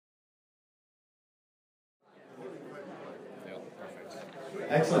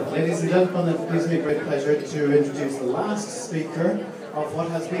Excellent. Ladies and gentlemen, it gives me a great pleasure to introduce the last speaker of what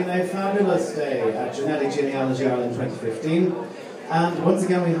has been a fabulous day at Genetic Genealogy Ireland 2015. And once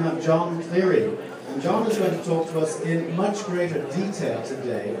again we have John Cleary. And John is going to talk to us in much greater detail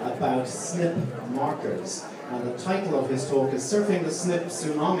today about SNP markers. And the title of his talk is Surfing the SNP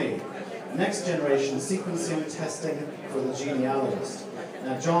Tsunami, Next Generation Sequencing Testing for the Genealogist.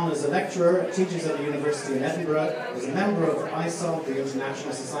 Now, John is a lecturer, teaches at a university in Edinburgh, is a member of ISOGG, the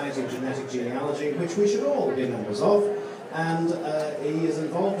International Society of Genetic Genealogy, which we should all be members of, and he is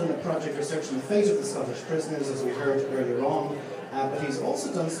involved in a project researching the fate of the Scottish prisoners, as we heard earlier on, but he's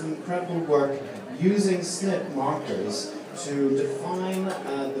also done some incredible work using SNP markers to define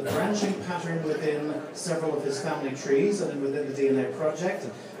the branching pattern within several of his family trees and within the DNA project.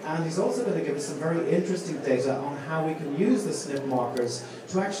 And he's also going to give us some very interesting data on how we can use the SNP markers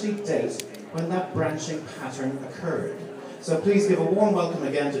to actually date when that branching pattern occurred. So please give a warm welcome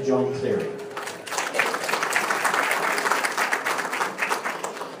again to John Cleary.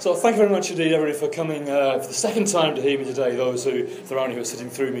 So thank you very much indeed, everybody, for coming for the second time to hear me today, those who are sitting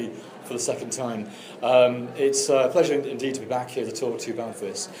through me for the second time. It's a pleasure indeed to be back here to talk to you about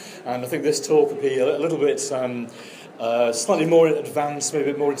this. And I think this talk will be a little bit slightly more advanced,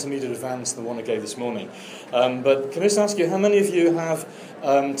 maybe a bit more intermediate advanced than the one I gave this morning. But can I just ask you, how many of you have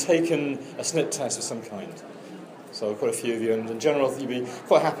taken a SNP test of some kind? So quite a few of you, and in general you'd be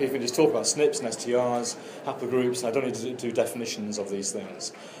quite happy if we just talk about SNPs and STRs, haplogroups, and I don't need to do definitions of these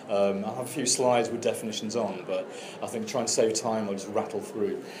things. I have a few slides with definitions on, but I think trying to save time I'll just rattle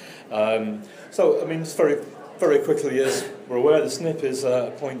through. So, I mean, just very, very quickly, as we're aware, the SNP is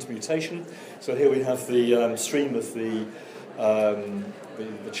a point mutation. So here we have the stream of the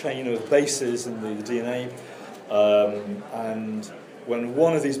chain of bases in the DNA, and when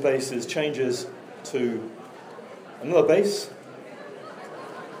one of these bases changes to another base,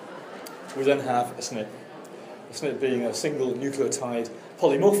 we then have a SNP. A SNP being a single nucleotide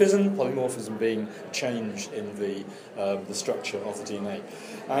polymorphism being a change in the structure of the DNA.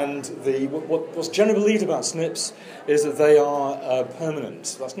 And what's generally believed about SNPs is that they are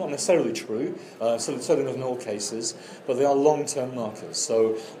permanent. That's not necessarily true, certainly not in all cases, but they are long-term markers.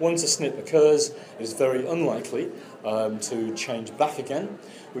 So once a SNP occurs, it is very unlikely to change back again,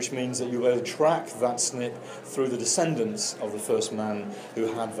 which means that you'll be able to track that SNP through the descendants of the first man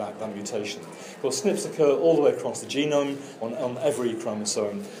who had that mutation. Well, SNPs occur all the way across the genome, on every chromosome,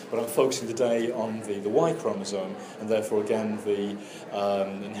 but I'm focusing today on the Y chromosome, and therefore again the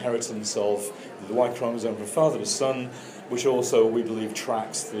inheritance of the Y chromosome from father to son, which also we believe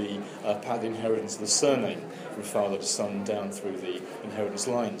tracks the inheritance of the surname from father to son down through the inheritance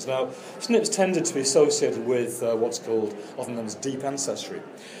lines. Now, SNPs tended to be associated with what's called, often known as deep ancestry,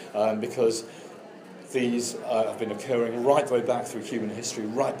 because these have been occurring right the way back through human history,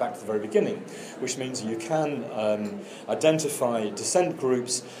 right back to the very beginning, which means you can identify descent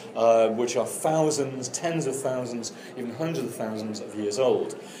groups which are thousands, tens of thousands, even hundreds of thousands of years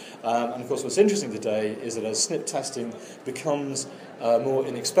old. And of course what's interesting today is that as SNP testing becomes more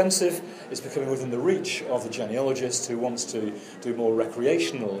inexpensive, it's becoming within the reach of the genealogist who wants to do more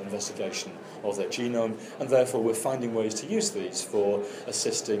recreational investigation of their genome, and therefore we're finding ways to use these for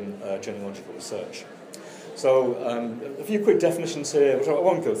assisting genealogical research. So a few quick definitions here, which I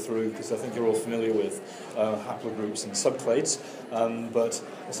won't go through because I think you're all familiar with haplogroups and subclades, but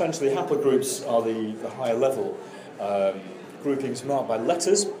essentially haplogroups are the higher level groupings marked by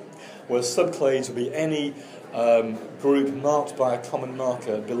letters, whereas subclades would be any group marked by a common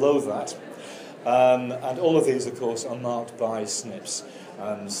marker below that, and all of these of course are marked by SNPs.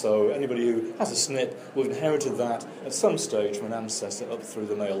 And so anybody who has a SNP will have inherited that at some stage from an ancestor up through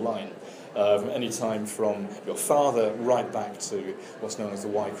the male line, from any time from your father right back to what's known as the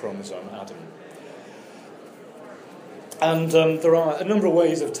Y chromosome, Adam. And there are a number of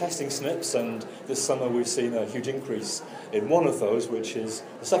ways of testing SNPs, and this summer we've seen a huge increase in one of those, which is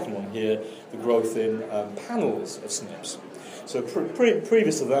the second one here, the growth in panels of SNPs. So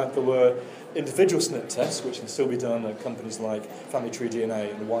previous to that, there were individual SNP tests, which can still be done at companies like Family Tree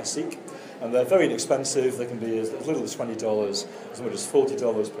DNA and ISOGG, and they're very inexpensive. They can be as little as $20, as much as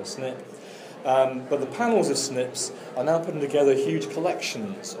 $40 per SNP. But the panels of SNPs are now putting together huge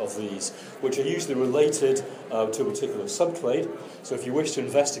collections of these, which are usually related to a particular subclade. So if you wish to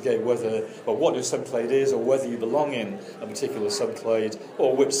investigate what your subclade is, or whether you belong in a particular subclade,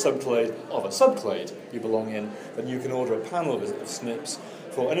 or which subclade of a subclade you belong in, then you can order a panel of SNPs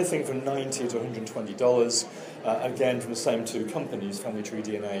for anything from $90 to $120, again from the same two companies, Family Tree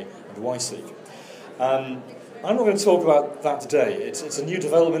DNA and ISOGG. I'm not going to talk about that today. It's a new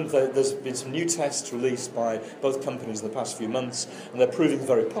development. There's been some new tests released by both companies in the past few months, and they're proving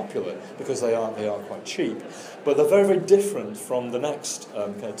very popular because they are quite cheap. But they're very, very different from the next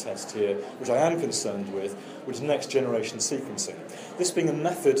kind of test here, which I am concerned with, which is next generation sequencing. This being a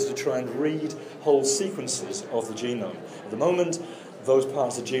method to try and read whole sequences of the genome. At the moment, those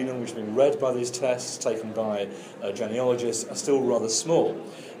parts of the genome which are being read by these tests taken by genealogists are still rather small.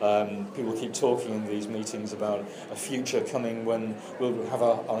 People keep talking in these meetings about a future coming when we'll have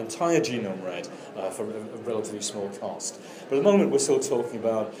our entire genome read for a relatively small cost. But at the moment we're still talking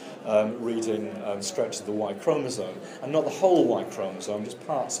about reading stretches of the Y chromosome, and not the whole Y chromosome, just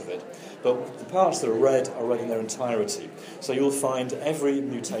parts of it. But the parts that are read in their entirety. So you'll find every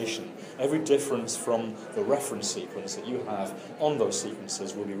mutation, every difference from the reference sequence that you have on those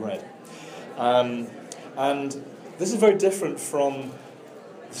sequences will be read. And this is very different from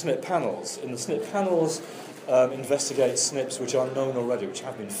the SNP panels. In the SNP panels, investigate SNPs which are known already, which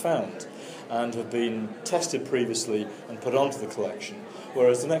have been found and have been tested previously and put onto the collection.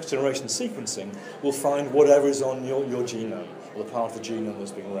 Whereas the next generation sequencing will find whatever is on your genome, or the part of the genome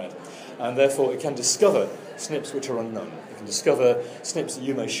that's being read. And therefore it can discover SNPs which are unknown. It can discover SNPs that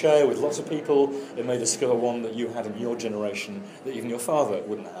you may share with lots of people. It may discover one that you had in your generation that even your father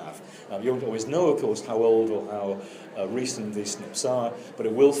wouldn't have. You won't always know, of course, how old or how recent these SNPs are, but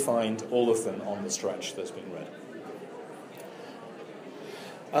it will find all of them on the stretch that's been read.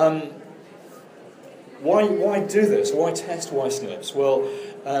 Why do this? Why test Y SNPs? Well,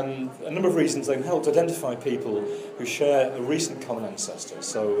 a number of reasons. They can help to identify people who share a recent common ancestor.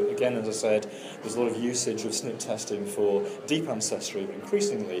 So again, as I said, there's a lot of usage of SNP testing for deep ancestry, but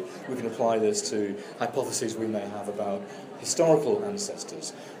increasingly we can apply this to hypotheses we may have about historical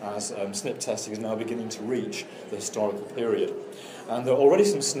ancestors, as SNP testing is now beginning to reach the historical period. And there are already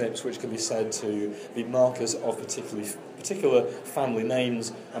some SNPs which can be said to be markers of particular family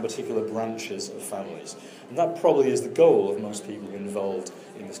names and particular branches of families. And that probably is the goal of most people involved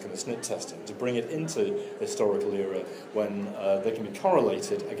in this kind of SNP testing, to bring it into the historical era when they can be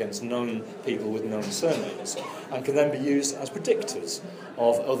correlated against known people with known surnames and can then be used as predictors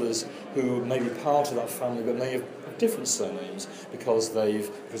of others who may be part of that family but may have different surnames because of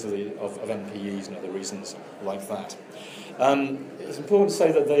NPEs and other reasons like that. It's important to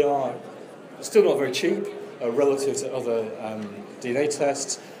say that they are still not very cheap relative to other DNA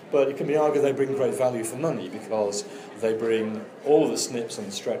tests, but it can be argued they bring great value for money because they bring all of the SNPs on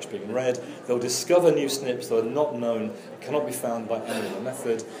the stretch being read. They'll discover new SNPs that are not known, cannot be found by any other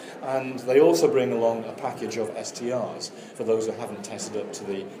method, and they also bring along a package of STRs for those who haven't tested up to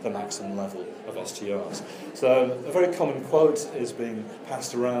the maximum level of STRs. So a very common quote is being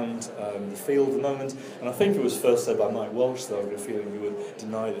passed around the field at the moment, and I think it was first said by Mike Walsh, though I've got a feeling he would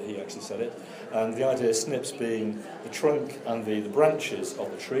deny that he actually said it. And the idea of SNPs being the trunk and the branches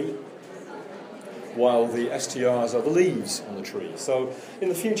of the tree, while the STRs are the leaves on the tree. So in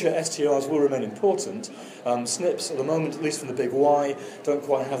the future, STRs will remain important. SNPs, at the moment, at least from the big Y, don't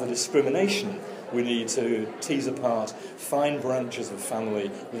quite have the discrimination we need to tease apart fine branches of family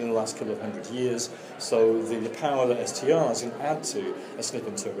within the last couple of hundred years. So the power that STRs can add to a SNP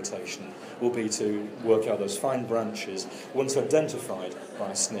interpretation will be to work out those fine branches once identified by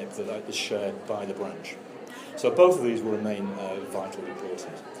a SNP that is shared by the branch. So both of these will remain vitally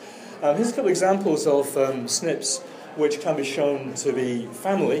important. Here's a couple of examples of SNPs which can be shown to be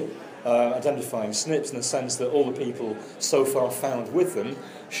family identifying SNPs in the sense that all the people so far found with them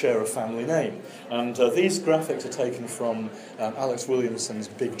share a family name. And these graphics are taken from Alex Williamson's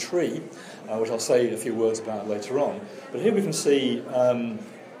Big Tree, which I'll say a few words about later on. But here we can see a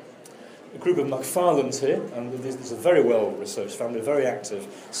group of McFarlanes here, and this is a very well-researched family, a very active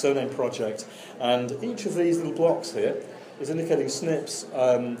surname project, and each of these little blocks here is indicating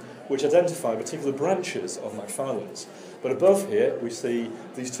SNPs which identify particular branches of McFarlanes. But above here we see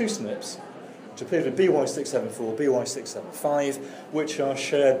these two SNPs, which appear to be BY674, BY675, which are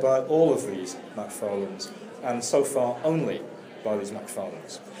shared by all of these McFarlanes, and so far only by these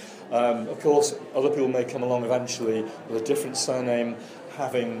McFarlanes. Of course, other people may come along eventually with a different surname,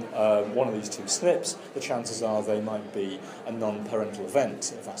 having one of these two SNPs. The chances are they might be a non-parental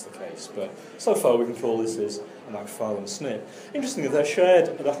event, if that's the case. But so far we can call this as a McFarlane SNP. Interestingly, they're shared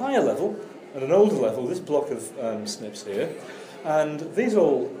at a higher level, at an older level, this block of SNPs here, and these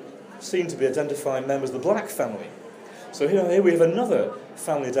all seem to be identifying members of the Black family. So here we have another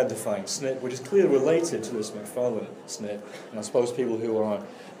family identifying SNP, which is clearly related to this McFarlane SNP, and I suppose people who are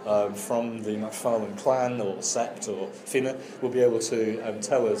from the McFarlane clan or sept or Fina will be able to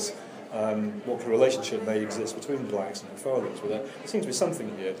tell us what kind of relationship may exist between blacks and their fathers. But there seems to be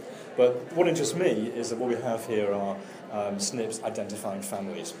something here. But what interests me is that what we have here are SNPs identifying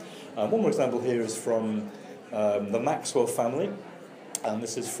families. One more example here is from the Maxwell family, and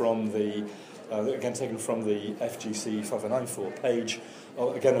this is from the, again taken from the FGC 5094 page,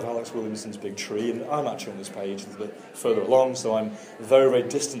 again of Alex Williamson's big tree, and I'm actually on this page a little bit further along, so I'm very, very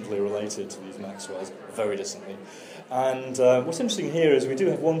distantly related to these Maxwells, very distantly. And what's interesting here is we do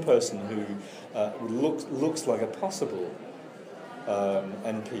have one person who looks like a possible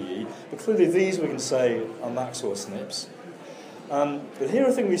NPE, but clearly these we can say are Maxwell SNPs. But here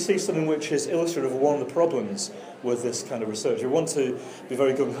I think we see something which is illustrative of one of the problems with this kind of research. We want to be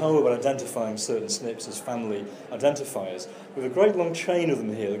very gung-ho about identifying certain SNPs as family identifiers. We have a great long chain of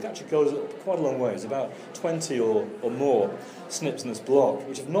them here that actually goes quite a long way. It's about 20 or more SNPs in this block,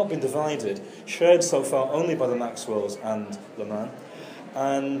 which have not been divided, shared so far only by the Maxwells and Leman.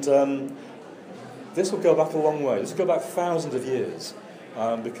 And this will go back a long way. This will go back thousands of years,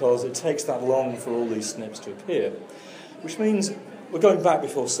 because it takes that long for all these SNPs to appear. Which means we're going back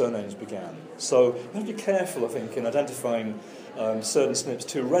before surnames began. So you have to be careful, I think, in identifying certain SNPs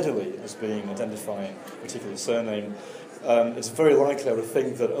too readily as being identifying a particular surname. It's very likely, I would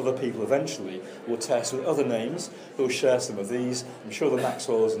think, that other people eventually will test with other names who will share some of these. I'm sure the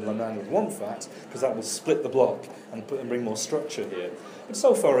Maxwells and Leman would want that, because that will split the block and bring more structure here. But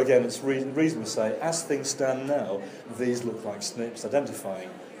so far, again, it's reasonable to say, as things stand now, these look like SNPs identifying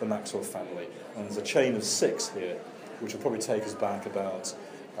the Maxwell family. And there's a chain of 6 here, which will probably take us back about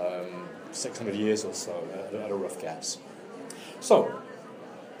 600 years or so, at a rough guess. So,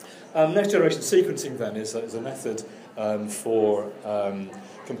 next generation sequencing then is a method for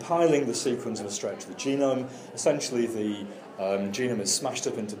compiling the sequence of a stretch of the genome. Essentially, the genome is smashed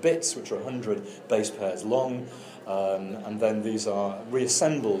up into bits, which are 100 base pairs long, and then these are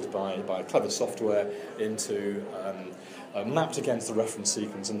reassembled by clever software into mapped against the reference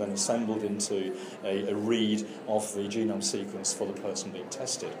sequence and then assembled into a read of the genome sequence for the person being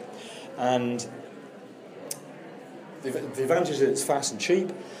tested. And the advantage is it's fast and cheap,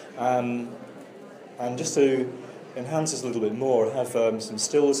 and just to enhance this a little bit more, I have some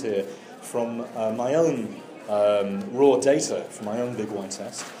stills here from my own raw data from my own Big Y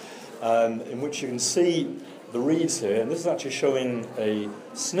test, in which you can see the reads here, and this is actually showing a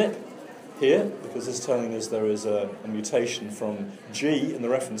SNP here, because it's telling us there is a mutation from G in the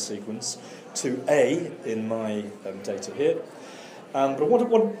reference sequence to A in my data here. But what I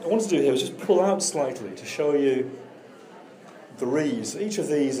want to do here is just pull out slightly to show you the reads. Each of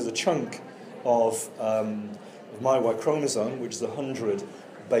these is a chunk of my Y chromosome, which is 100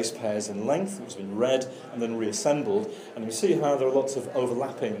 base pairs in length, which has been read and then reassembled. And you see how there are lots of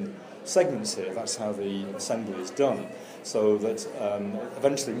overlapping segments here. That's how the assembly is done. So that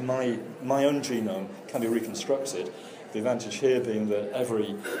eventually my own genome can be reconstructed. The advantage here being that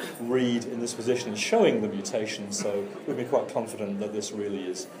every read in this position is showing the mutation, so we'd be quite confident that this really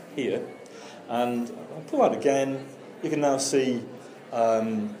is here. And I'll pull out again. You can now see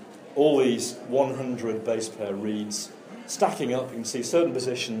all these 100 base pair reads stacking up. You can see certain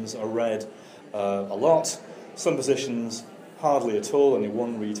positions are read a lot, some positions hardly at all, only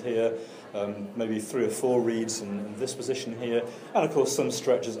one read here, maybe 3 or 4 reads in this position here, and of course some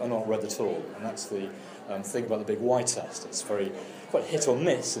stretches are not read at all, and that's the thing about the Big Y test. It's quite hit or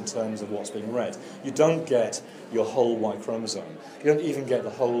miss in terms of what's being read. You don't get your whole Y chromosome. You don't even get the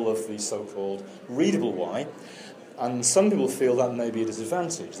whole of the so-called readable Y. And some people feel that may be a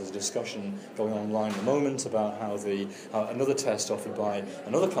disadvantage. There's a discussion going online at the moment about how another test offered by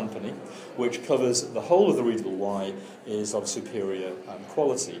another company, which covers the whole of the readable Y, is of superior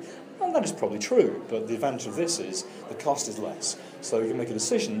quality. And that is probably true, but the advantage of this is the cost is less. So you can make a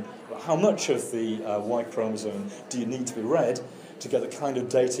decision about how much of the Y chromosome do you need to be read to get the kind of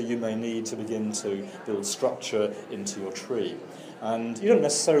data you may need to begin to build structure into your tree. And you don't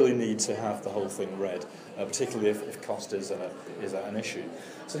necessarily need to have the whole thing read, particularly if cost is an issue.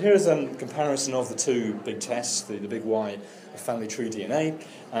 So here's a comparison of the two big tests, the Big Y family tree DNA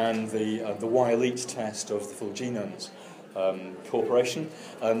and the Y Elite test of the Full Genomes Corporation.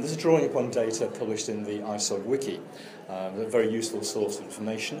 This is drawing upon data published in the ISOGG wiki, a very useful source of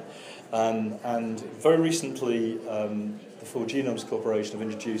information. And very recently, the Full Genomes Corporation have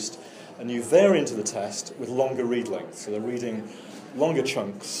introduced a new variant of the test with longer read lengths. So they're reading longer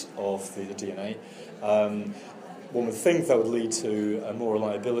chunks of the DNA. One would think that would lead to more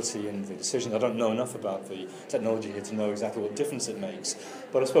reliability in the decision. I don't know enough about the technology here to know exactly what difference it makes.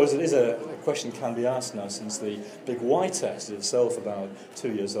 But I suppose it is a question can be asked now, since the Big Y test is itself about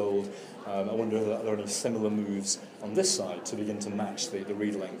 2 years old. I wonder if there are any similar moves on this side to begin to match the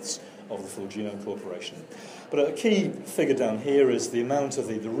read lengths of the full genome corporation. But a key figure down here is the amount of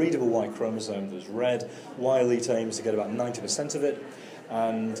the readable Y chromosome that is read. Y elite aims to get about 90% of it,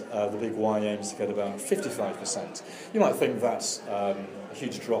 and the big Y aims to get about 55%. You might think that's a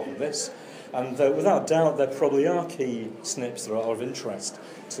huge drop in this, and without doubt there probably are key SNPs that are of interest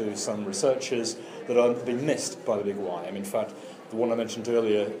to some researchers that are being missed by the big Y. In fact, the one I mentioned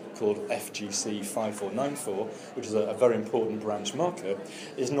earlier, called FGC 5494, which is a very important branch marker,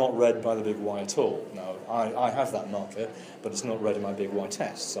 is not read by the big Y at all. Now, I have that marker, but it's not read in my big Y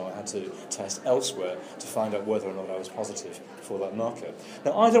test, so I had to test elsewhere to find out whether or not I was positive for that marker.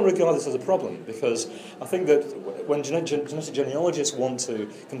 Now, I don't regard this as a problem, because I think that when genetic genealogists want to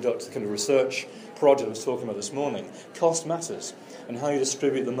conduct the kind of research project I was talking about this morning, cost matters, and how you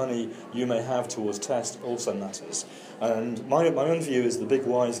distribute the money you may have towards tests also matters. And my own view is the big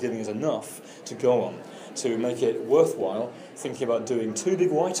Y is giving us enough to go on, to make it worthwhile thinking about doing 2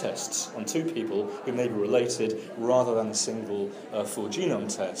 big Y tests on 2 people who may be related, rather than a single full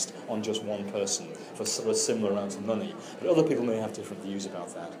genome test on just one person for a similar amount of money. But other people may have different views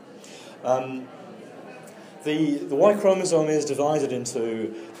about that. The Y chromosome is divided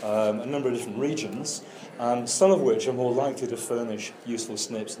into a number of different regions, some of which are more likely to furnish useful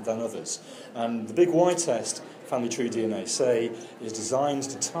SNPs than others. And the big Y test, family tree DNA, say, is designed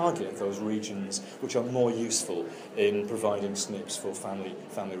to target those regions which are more useful in providing SNPs for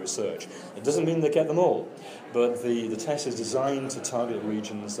family research. It doesn't mean they get them all, but the test is designed to target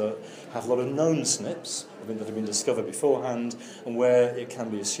regions that have a lot of known SNPs that have been discovered beforehand, and where it can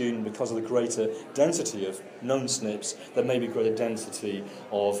be assumed, because of the greater density of known SNPs, there may be greater density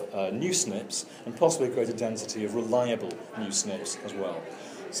of new SNPs, and possibly a greater density of reliable new SNPs as well.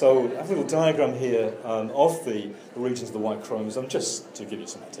 So I have a little diagram here of the regions of the Y chromosome, just to give you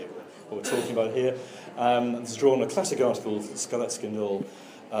some idea what we're talking about here. This is drawn in a classic article, Skaletsky and al.,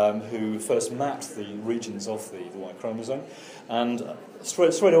 who first mapped the regions of the Y chromosome. And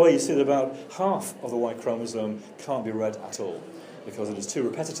straight away you see that about half of the Y chromosome can't be read at all, because it is too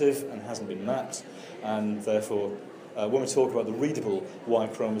repetitive and hasn't been mapped, and therefore when we talk about the readable Y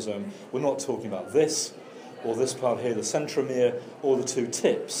chromosome, we're not talking about this, or this part here, the centromere, or the 2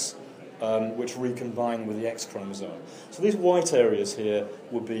 tips, which recombine with the X chromosome. So these white areas here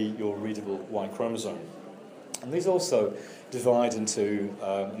would be your readable Y chromosome. And these also divide into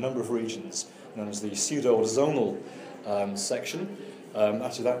a number of regions known as the pseudo-autosomal section.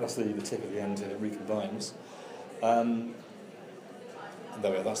 Actually, that's the tip at the end, and it recombines.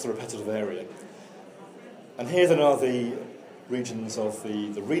 There we are, that's the repetitive area. And here then are the regions of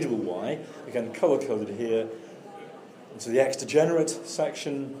the readable Y, again colour-coded here, into the X degenerate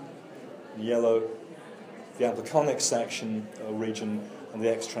section, yellow, the ampliconic section region, and the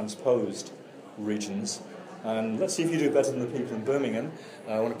X transposed regions. And let's see if you do better than the people in Birmingham.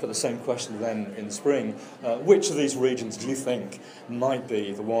 I want to put the same question to them in the spring. Which of these regions do you think might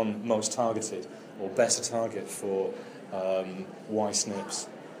be the one most targeted, or better target for Y SNPs?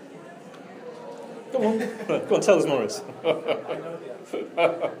 Go on, tell us, Maurice.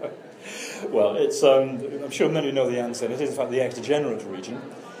 Well, it's, I'm sure many know the answer, and it is in fact the X degenerate region.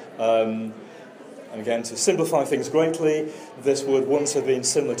 And again, to simplify things greatly, this would once have been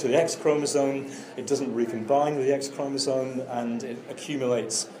similar to the X chromosome. It doesn't recombine with the X chromosome, and it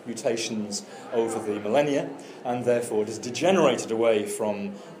accumulates mutations over the millennia, and therefore it is degenerated away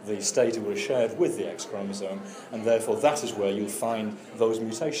from the state it was shared with the X chromosome, and therefore that is where you'll find those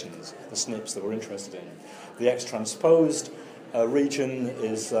mutations, the SNPs that we're interested in. The X transposed region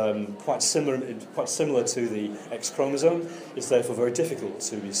is quite similar to the X chromosome. It's therefore very difficult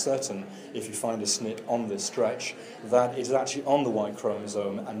to be certain, if you find a SNP on this stretch, that it is actually on the Y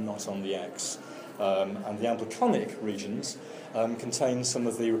chromosome and not on the X. And the ampliconic regions contain some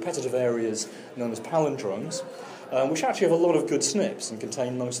of the repetitive areas known as palindromes, which actually have a lot of good SNPs and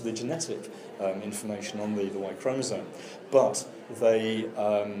contain most of the genetic information on the Y chromosome. But they,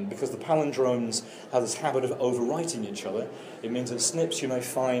 because the palindromes have this habit of overwriting each other, it means that SNPs you may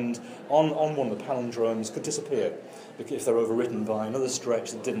find on one of the palindromes could disappear if they're overwritten by another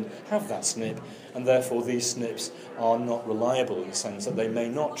stretch that didn't have that SNP, and therefore these SNPs are not reliable in the sense that they may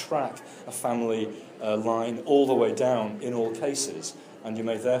not track a family line all the way down in all cases, and you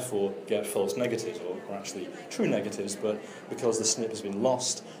may therefore get false negatives, or actually true negatives, but because the SNP has been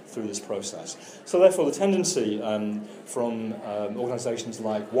lost through this process. So therefore the tendency from organisations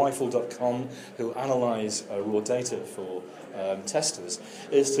like Yful.com, who analyse raw data for testers,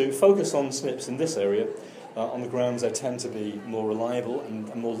 is to focus on SNPs in this area, on the grounds they tend to be more reliable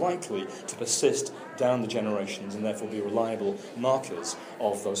and more likely to persist down the generations, and therefore be reliable markers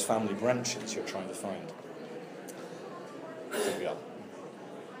of those family branches you're trying to find. Here we are.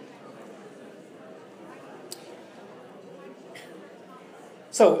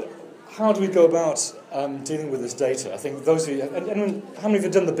 So, how do we go about dealing with this data? I think those of you, how many of you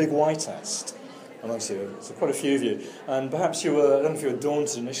have done the Big Y test amongst you? So quite a few of you. And perhaps you were, I don't know if you were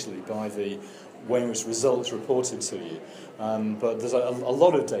daunted initially by the way in which results reported to you. But there's a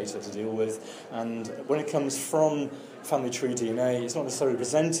lot of data to deal with. And when it comes from family tree DNA, it's not necessarily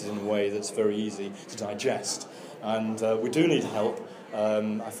presented in a way that's very easy to digest. And we do need help.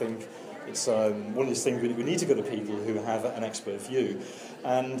 I think it's one of these things we need to go to people who have an expert view.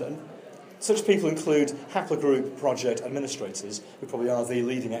 And such people include haplogroup project administrators, who probably are the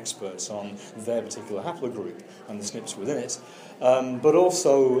leading experts on their particular haplogroup and the SNPs within it, but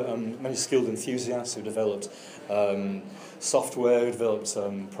also many skilled enthusiasts who developed software, who developed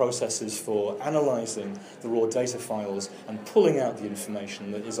processes for analysing the raw data files and pulling out the information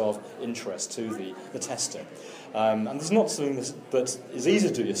that is of interest to the testing. And there's not something that is easy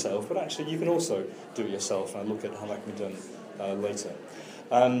to do yourself, but actually you can also do it yourself, and I'll look at how that can be done later.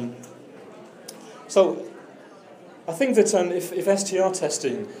 So, I think that if STR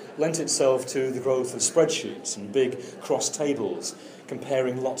testing lent itself to the growth of spreadsheets and big cross tables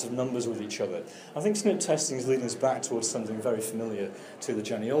comparing lots of numbers with each other, I think SNP testing is leading us back towards something very familiar to the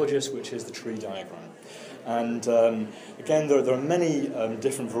genealogists, which is the tree diagram. And again, there are many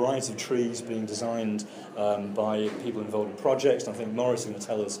different varieties of trees being designed by people involved in projects. And I think Maurice is going to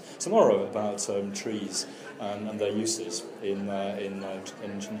tell us tomorrow about trees and their uses in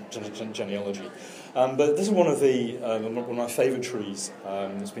genealogy. But this is one of my favourite trees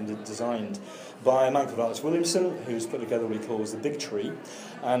that's been designed by a man called Alex Williamson, who's put together what he calls the Big Tree.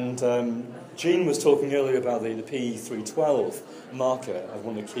 And Jean was talking earlier about the P312 marker as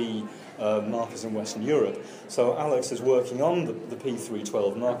one of the key markers in Western Europe. So Alex is working on the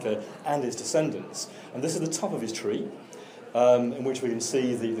P312 marker and its descendants. And this is the top of his tree, in which we can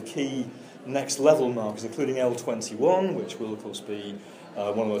see the key next level markers, including L21, which will of course be one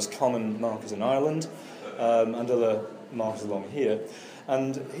of the most common markers in Ireland, and other markers along here.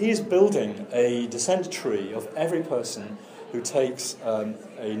 And he's building a descent tree of every person who takes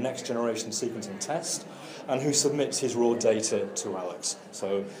a next generation sequencing test and who submits his raw data to Alex.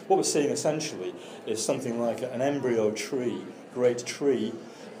 So what we're seeing essentially is something like an embryo tree, great tree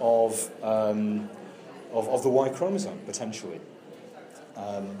of the Y chromosome, potentially.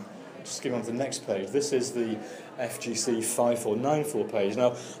 Just going on to the next page. This is the FGC 5494 page.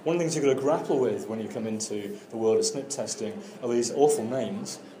 Now, one of the things you've got to grapple with when you come into the world of SNP testing are these awful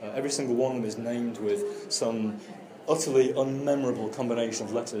names. Every single one of them is named with some utterly unmemorable combination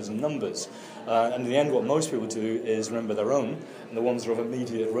of letters and numbers. And in the end, what most people do is remember their own, and the ones that are of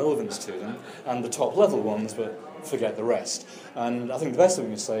immediate relevance to them, and the top-level ones, but forget the rest. And I think the best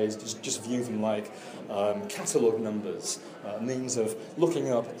thing to say is just view them like catalogue numbers, means of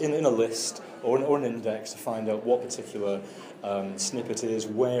looking up in a list or an index to find out what particular SNP it is,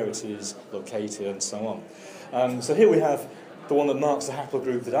 where it is located, and so on. So here we have the one that marks the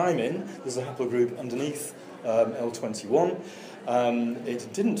haplogroup that I'm in. There's a haplogroup underneath L21.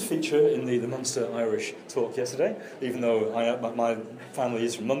 It didn't feature in the Munster Irish talk yesterday, even though my family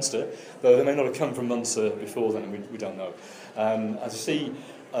is from Munster, though they may not have come from Munster before then, we don't know. As you see,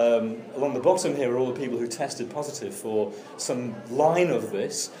 along the bottom here are all the people who tested positive for some line of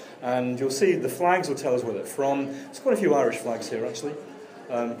this, and you'll see the flags will tell us where they're from. There's quite a few Irish flags here, actually.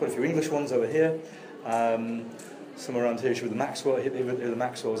 Quite a few English ones over here. Some around here show the Maxwell, here the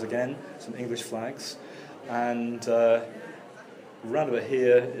Maxwells again, some English flags. And round about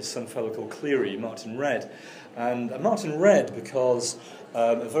here is some fellow called Cleary, marked in red. And marked in red because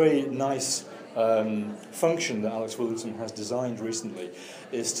a very nice function that Alex Williamson has designed recently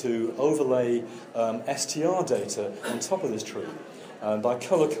is to overlay STR data on top of this tree by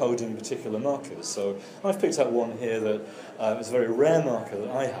colour-coding particular markers. So I've picked out one here that is a very rare marker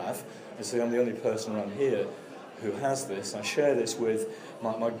that I have. You see, I'm the only person around here who has this. I share this with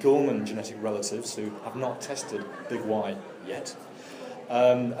my Gorman genetic relatives who have not tested Big Y yet.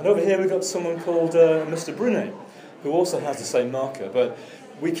 And over here we've got someone called Mr. Brunet, who also has the same marker, but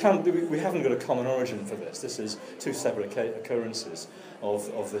we haven't got a common origin for this. This is two separate occurrences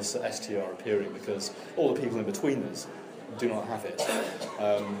of this STR appearing, because all the people in between us do not have it.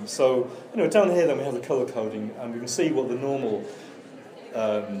 So, down here then we have the colour coding, and we can see what the normal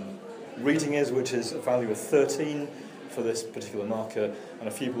reading is, which is a value of 13 for this particular marker, and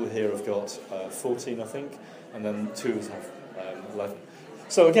a few people here have got 14, I think, and then two have 11.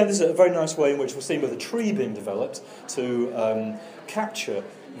 So again, this is a very nice way in which we're seeing with a tree being developed to capture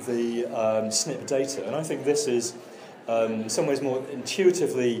the SNP data, and I think this is in some ways more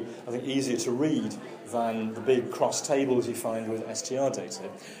intuitively, I think, easier to read than the big cross tables you find with STR data,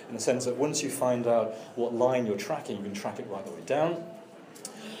 in the sense that once you find out what line you're tracking, you can track it right the way down.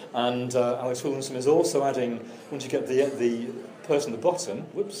 And Alex Williamson is also adding, once you get the person at the bottom,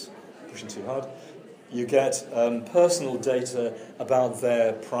 whoops, pushing too hard, you get personal data about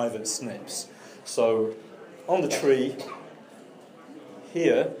their private SNPs. So on the tree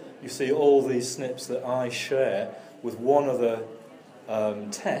here, you see all these SNPs that I share with one other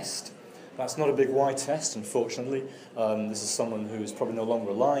test. That's not a big Y test, unfortunately. This is someone who is probably no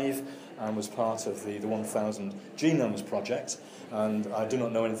longer alive and was part of the 1000 Genomes project. And I do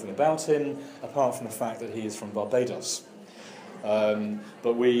not know anything about him, apart from the fact that he is from Barbados.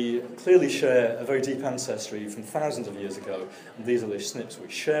 But we clearly share a very deep ancestry from thousands of years ago, and these are the SNPs we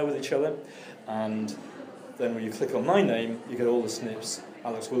share with each other. And then when you click on my name, you get all the SNPs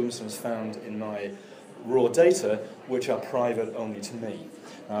Alex Williamson has found in my raw data, which are private only to me.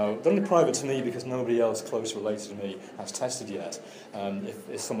 Now, they're only private to me because nobody else close related to me has tested yet.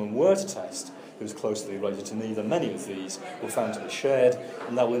 If someone were to test who's closely related to me, then many of these were found to be shared,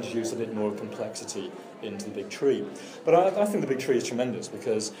 and that will introduce a bit more complexity into the big tree. But I think the big tree is tremendous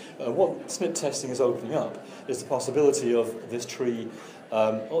because what SNP testing is opening up is the possibility of this tree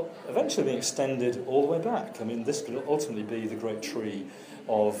eventually being extended all the way back. I mean, this could ultimately be the great tree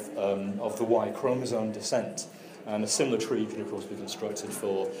of the Y chromosome descent. And a similar tree could, of course, be constructed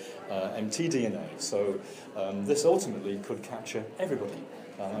for mtDNA. So this ultimately could capture everybody.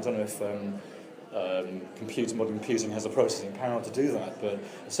 I don't know if modern computing has the processing power to do that, but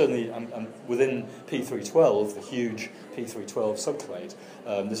certainly within P312, the huge P312 subclade,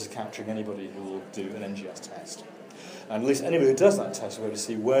 this is capturing anybody who will do an NGS test. And at least anybody who does that test will be able to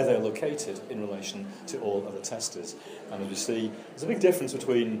see where they're located in relation to all other testers. And as you see, there's a big difference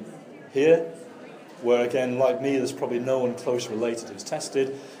between here, where again, like me, there's probably no one close related who's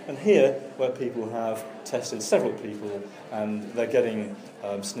tested, and here, where people have tested several people, and they're getting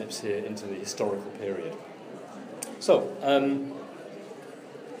SNPs here into the historical period. So,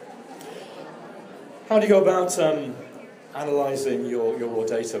 how do you go about analysing your raw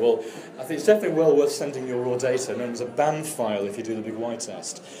data? Well, I think it's definitely well worth sending your raw data, known as a BAM file if you do the big Y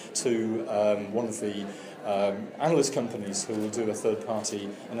test, to one of the analyst companies who will do a third-party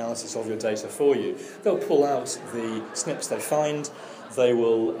analysis of your data for you. They'll pull out the SNPs they find. They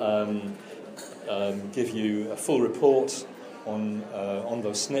will give you a full report on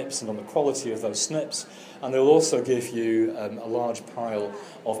those SNPs and on the quality of those SNPs, and they'll also give you a large pile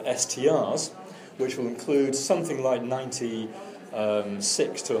of STRs, which will include something like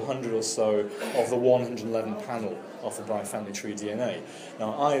 96 to 100 or so of the 111 panel of the bi-family tree DNA.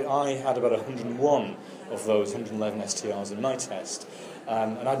 Now, I had about 101 of those 111 STRs in my test,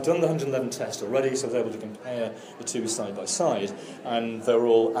 and I'd done the 111 test already, so I was able to compare the two side by side, and they were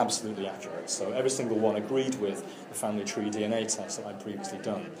all absolutely accurate. So every single one agreed with the family tree DNA test that I'd previously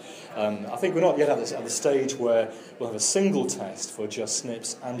done. I think we're not yet at the stage where we'll have a single test for just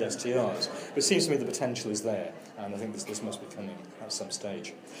SNPs and STRs, but it seems to me the potential is there, and I think this must be coming at some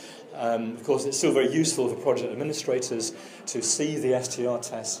stage. Of course, it's still very useful for project administrators to see the STR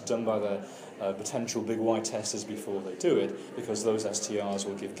tests done by the potential big Y testers before they do it, because those STRs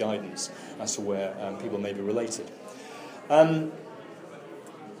will give guidance as to where people may be related.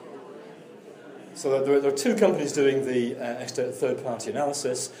 So there are two companies doing the third-party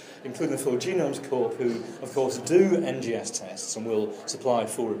analysis, including the Full Genomes Corp, who, of course, do NGS tests and will supply a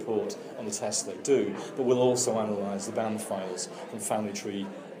full report on the tests they do, but will also analyse the BAM files from family tree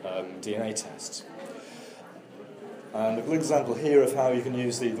DNA tests. And a good example here of how you can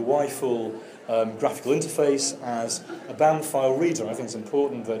use the YFull graphical interface as a BAM file reader. I think it's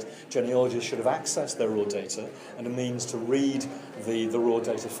important that genealogists should have accessed their raw data and a means to read the raw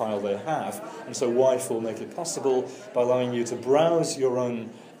data file they have. And so YFull make it possible by allowing you to browse your own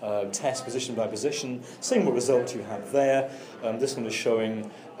test position by position, seeing what result you have there. This one is showing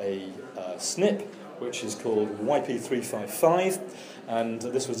a SNP, which is called YP355, and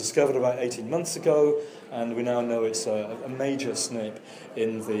this was discovered about 18 months ago, and we now know it's a major SNP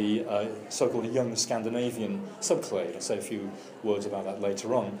in the so-called young Scandinavian subclade. I'll say a few words about that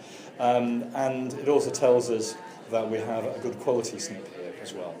later on. And it also tells us that we have a good quality SNP here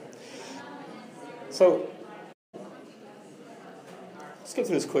as well. So, let's get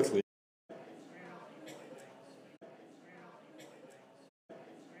through this quickly.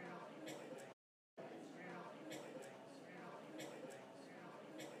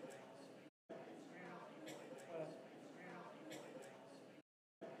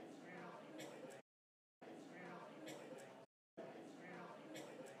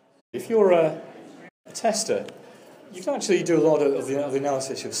 If you're a tester you can actually do a lot of the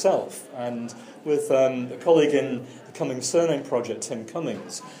analysis yourself. And with a colleague in the Cummings surname project, Tim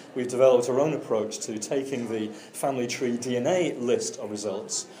Cummings, we've developed our own approach to taking the family tree DNA list of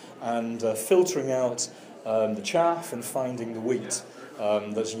results and filtering out the chaff and finding the wheat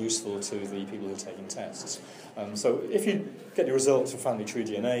that's useful to the people who are taking tests. So if you get your results from family tree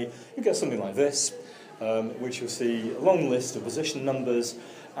DNA, you get something like this, which you'll see a long list of position numbers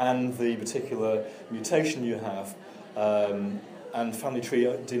and the particular mutation you have, and family tree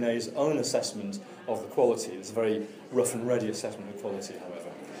DNA's own assessment of the quality. It's a very rough and ready assessment of quality,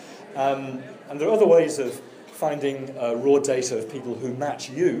 however. And there are other ways of finding raw data of people who match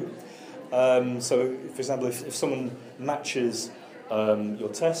you. So, for example, if someone matches your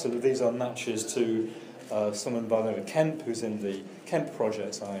test, so these are matches to someone by the name of Kemp, who's in the Kemp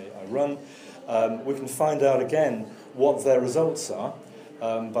project I run, we can find out again what their results are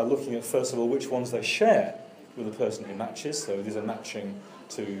by looking at, first of all, which ones they share with the person who matches. So these are matching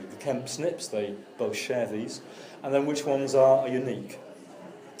to the Kemp SNPs, they both share these. And then which ones are unique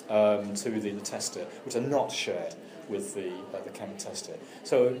to the tester, which are not shared with the Kemp tester.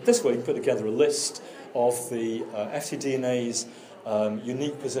 So this way you can put together a list of the FTDNA's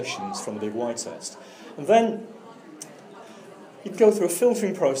unique positions from the Big Y test. And then you can go through a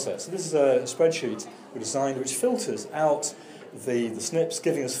filtering process. So this is a spreadsheet we designed which filters out the SNPs,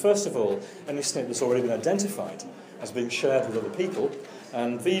 giving us, first of all, any SNP that's already been identified as being shared with other people.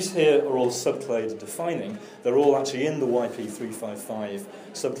 And these here are all subclade defining. They're all actually in the YP355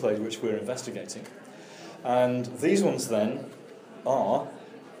 subclade which we're investigating. And these ones then are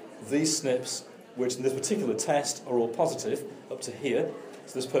these SNPs which in this particular test are all positive up to here.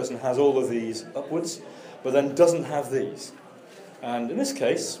 So this person has all of these upwards, but then doesn't have these. And in this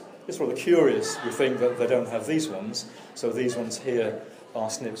case, it's rather curious. We think that they don't have these ones, so these ones here are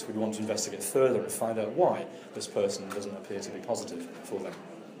SNPs we want to investigate further and find out why this person doesn't appear to be positive for them.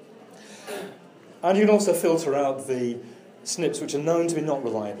 And you can also filter out the SNPs which are known to be not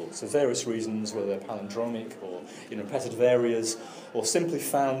reliable, so various reasons, whether they're palindromic or in repetitive areas, or simply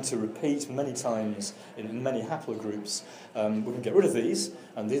found to repeat many times in many haplogroups. We can get rid of these,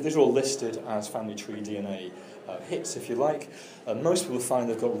 and these are all listed as family tree DNA hits, if you like. Most people find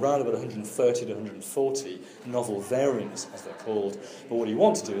they've got around about 130 to 140 novel variants, as they're called, but what you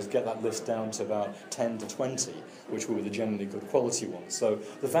want to do is get that list down to about 10 to 20, which will be the generally good quality ones. So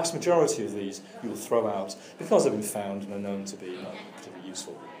the vast majority of these you will throw out because they've been found and are known to be not particularly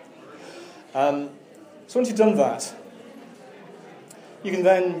useful. So once you've done that, you can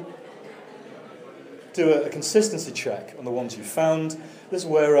then do a consistency check on the ones you've found. This is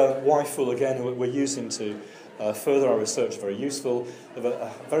where YFull, again, we're using to further our research, very useful. We have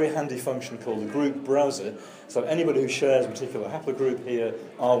a very handy function called the group browser. So anybody who shares a particular haplogroup here,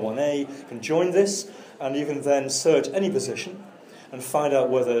 R1A, can join this, and you can then search any position and find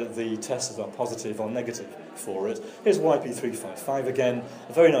out whether the testers are positive or negative for it. Here's YP355 again,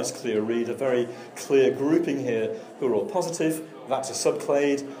 a very nice clear read, a very clear grouping here who are all positive. That's a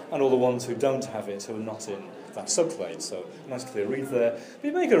subclade, and all the ones who don't have it who are not in that subclade. So a nice clear read there. But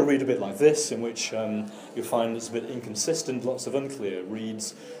you may get a read a bit like this, in which you'll find it's a bit inconsistent, lots of unclear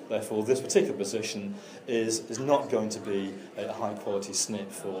reads. Therefore, this particular position is not going to be a high quality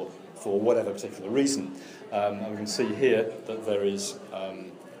SNP for whatever particular reason. And we can see here that there is,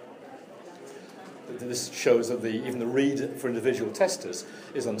 this shows that even the read for individual testers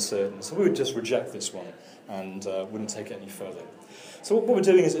is uncertain. So we would just reject this one and wouldn't take it any further. So what we're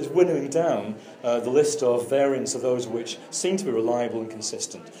doing is winnowing down the list of variants of those which seem to be reliable and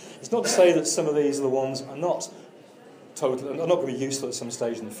consistent. It's not to say that some of these are the ones are not going to be useful at some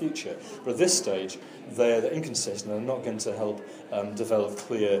stage in the future, but at this stage they're inconsistent and are not going to help develop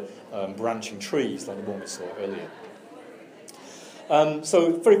clear branching trees like the one we saw earlier.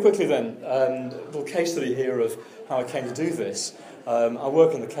 So very quickly then, a little case study here of how I came to do this. I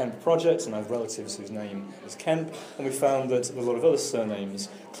work on the Kemp project, and I have relatives whose name is Kemp, and we found that a lot of other surnames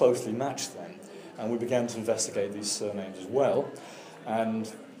closely matched them, and we began to investigate these surnames as well.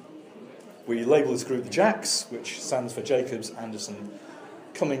 And we labelled this group the Jacks, which stands for Jacobs, Anderson,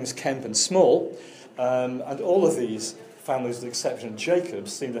 Cummings, Kemp and Small, and all of these families, with the exception of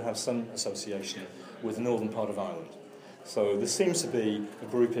Jacobs, seem to have some association with the northern part of Ireland. So this seems to be a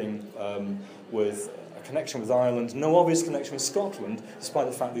grouping with a connection with Ireland, no obvious connection with Scotland, despite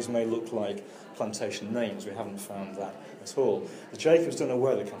the fact these may look like plantation names. We haven't found that at all. The Jacobs don't know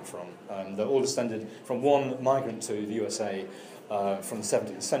where they come from. They're all descended from one migrant to the USA from the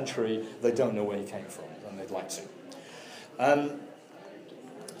 17th century. They don't know where he came from, and they'd like to.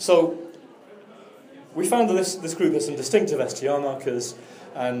 So we found that this group has some distinctive STR markers,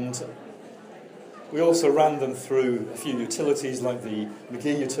 and We also ran them through a few utilities like the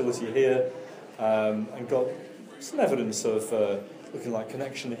McGee utility here, and got some evidence of looking like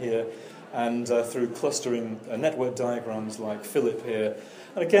connection here, and through clustering network diagrams like Philip here.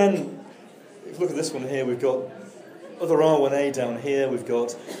 And again, if you look at this one here, we've got other R1A down here, we've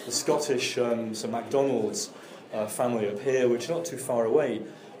got the Scottish Sir Macdonald's family up here, which are not too far away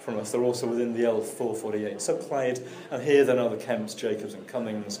from us. They're also within the L448 subclade, and here then are the Kemps, Jacobs and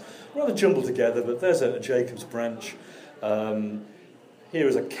Cummings. Rather jumbled together, but there's a Jacobs branch. Here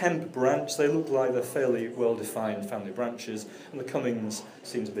is a Kemp branch. They look like they're fairly well-defined family branches, and the Cummings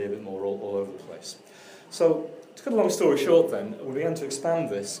seem to be a bit more all over the place. So, to cut a long story short then, we began to expand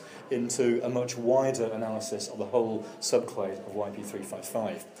this into a much wider analysis of the whole subclade of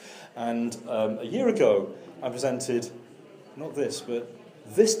YP355. And a year ago, I presented, not this, but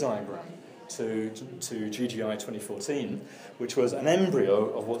this diagram to GGI 2014, which was an embryo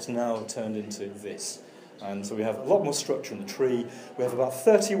of what's now turned into this. And so we have a lot more structure in the tree. We have about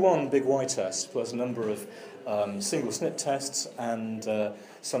 31 big Y tests, plus a number of single SNP tests and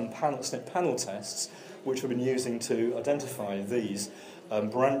some SNP panel tests, which we've been using to identify these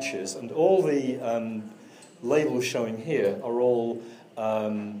branches. And all the labels showing here are all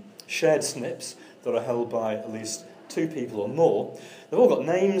shared SNPs that are held by at least 2 people or more. They've all got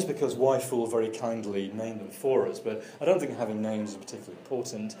names because YFool very kindly named them for us, but I don't think having names is particularly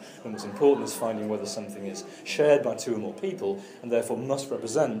important. And what's important is finding whether something is shared by 2 or more people and therefore must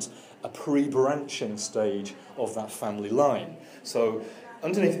represent a pre-branching stage of that family line. So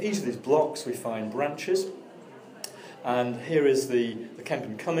underneath each of these blocks we find branches, and here is the Kemp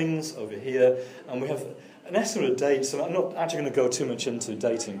and Cummings over here, and we have an estimate of dates. So I'm not actually going to go too much into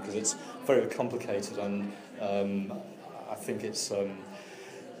dating because it's very complicated, and I think it's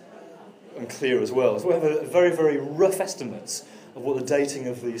unclear as well. So we have a very, very rough estimates of what the dating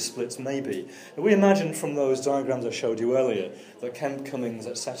of these splits may be. And we imagine from those diagrams I showed you earlier that Kemp, Cummings,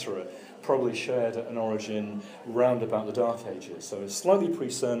 etc. probably shared an origin round about the Dark Ages. So it's slightly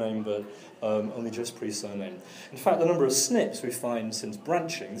pre-surname, but only just pre-surname. In fact, the number of SNPs we find since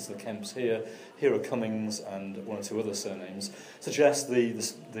branching, so the Kemps here are Cummings and 1 or 2 other surnames, suggests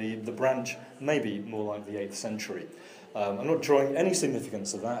the branch may be more like the 8th century. I'm not drawing any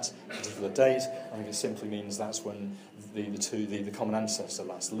significance of that particular date. I think it simply means that's when the common ancestor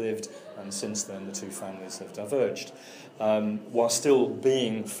last lived, and since then the 2 families have diverged, while still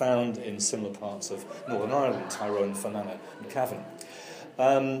being found in similar parts of Northern Ireland, Tyrone, Fernana and Cavan.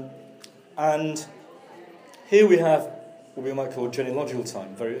 And here we have what we might call genealogical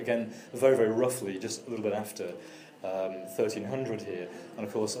time, very, very roughly, just a little bit after 1300 here. And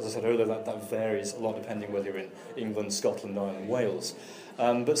of course, as I said earlier, that varies a lot depending whether you're in England, Scotland, Ireland, Wales.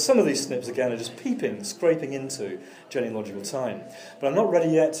 But some of these SNPs, again, are just scraping into genealogical time. But I'm not ready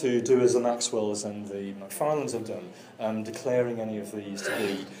yet to do as the Maxwells and the McFarlanes have done, declaring any of these to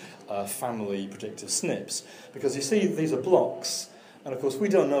be family predictive SNPs. Because you see, these are blocks, and of course we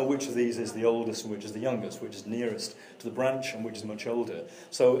don't know which of these is the oldest and which is the youngest, which is nearest to the branch and which is much older.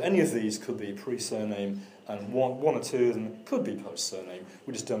 So any of these could be pre-surname, and one or 2 of them could be post-surname.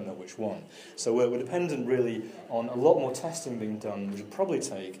 We just don't know which one. So we're dependent really on a lot more testing being done, which would probably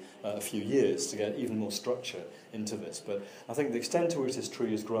take a few years to get even more structure into this. But I think the extent to which this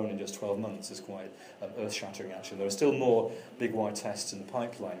tree has grown in just 12 months is quite earth-shattering, actually. There are still more big Y tests in the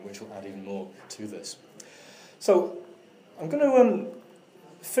pipeline, which will add even more to this. So I'm going to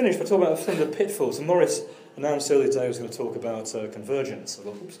finish by talking about some of the pitfalls. And Maurice announced earlier today I was going to talk about convergence. I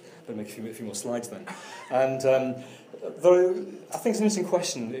thought, oops, better make a few more slides then. And though I think it's an interesting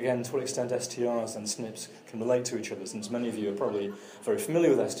question, again, to what extent STRs and SNPs can relate to each other, since many of you are probably very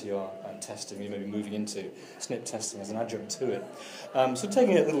familiar with STR and testing, you may be moving into SNP testing as an adjunct to it. So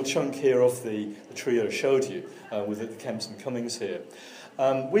taking a little chunk here of the tree I showed you, with the Kemps and Cummings here,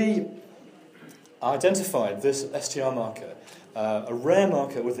 we identified this STR marker, a rare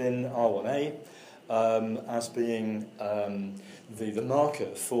marker within R1A, as being the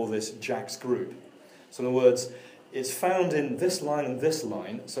marker for this JAX group. So in other words, it's found in this line and this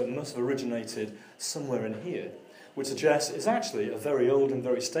line, so it must have originated somewhere in here, which suggests it's actually a very old and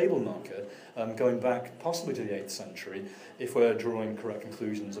very stable marker, going back possibly to the 8th century, if we're drawing correct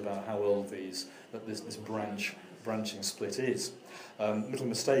conclusions about how old this branching split is. Little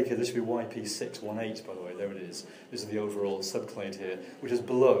mistake here, this should be YP618, by the way, there it is. This is the overall subclade here, which is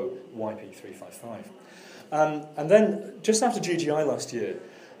below YP355. And then, just after GGI last year,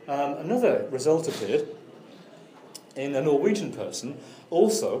 another result appeared in a Norwegian person,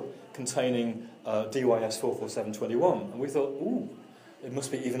 also containing DYS 44721. And we thought, ooh, it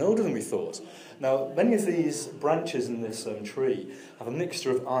must be even older than we thought. Now, many of these branches in this tree have a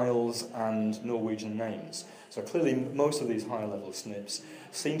mixture of Isles and Norwegian names. So clearly, most of these higher level SNPs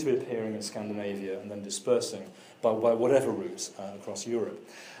seem to be appearing in Scandinavia and then dispersing by whatever route across Europe.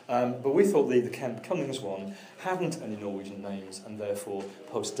 But we thought the Kemp and Cummings one hadn't any Norwegian names and therefore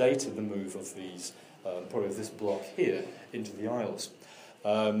post-dated the move of these, probably of this block here, into the Isles.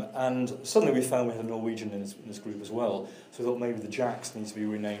 And suddenly we found we had a Norwegian in this group as well, so we thought maybe the Jacks need to be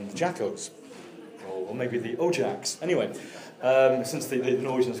renamed the Jackos, or maybe the Ojacks. Anyway, since the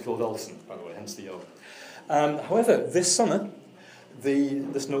Norwegian is called Olsen, by the way, hence the O. However, this summer, the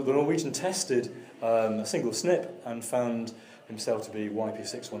Norwegian tested a single SNP and found himself to be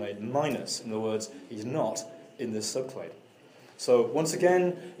YP618-. In other words, he's not in this subclade. So once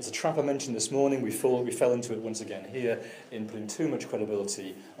again, it's a trap I mentioned this morning. We fell into it once again here in putting too much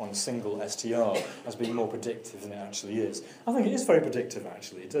credibility on a single STR as being more predictive than it actually is. I think it is very predictive,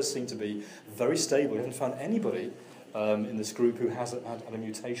 actually. It does seem to be very stable. We haven't found anybody in this group who has had a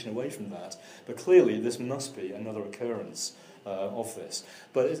mutation away from that. But clearly, this must be another occurrence of this.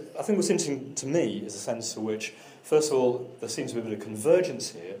 But I think what's interesting to me is the sense to which, first of all, there seems to be a bit of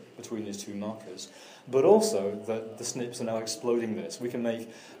convergence here between these two markers, but also that the SNPs are now exploding this. We can make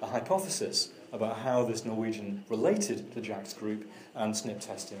a hypothesis about how this Norwegian related to Jack's group, and SNP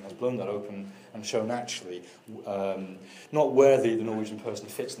testing has blown that open and shown actually not where the Norwegian person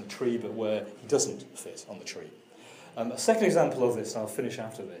fits in the tree, but where he doesn't fit on the tree. A second example of this, and I'll finish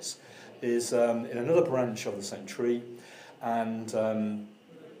after this, is in another branch of the same tree. And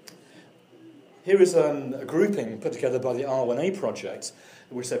here is a grouping put together by the R1A project,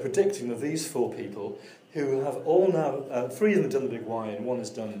 in which they're predicting that these four people, who have all now, three of them have done the big Y and one has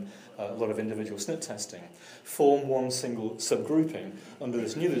done a lot of individual SNP testing, form one single subgrouping under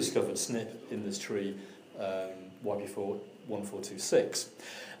this newly discovered SNP in this tree, YP1426.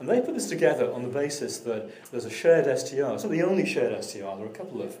 And they put this together on the basis that there's a shared STR. It's not the only shared STR, there are a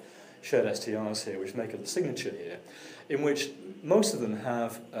couple of shared STRs here which make up the signature here, in which most of them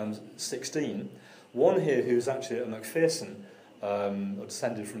have 16. One here who's actually a Macpherson, or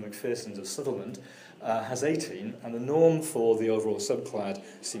descended from Macphersons of Sutherland, has 18, and the norm for the overall subclad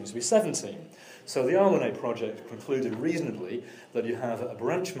seems to be 17. So the R1A project concluded reasonably that you have a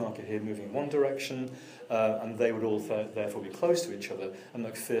branch marker here moving in one direction, and they would all therefore be close to each other, and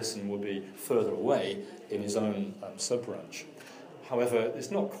Macpherson would be further away in his own sub-branch. However,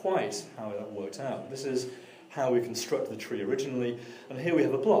 it's not quite how that worked out. This is how we constructed the tree originally, and here we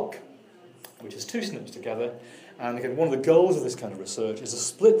have a block, which is two SNPs together, and again, one of the goals of this kind of research is to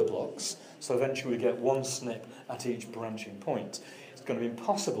split the blocks, so eventually we get one SNP at each branching point. It's going to be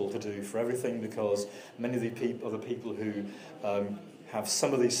impossible to do for everything because many of the other people who have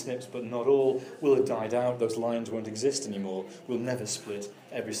some of these SNPs but not all will have died out, those lines won't exist anymore, we'll never split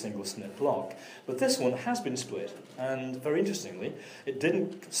every single SNP block. But this one has been split, and very interestingly, it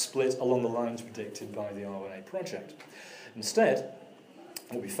didn't split along the lines predicted by the R1A project. Instead,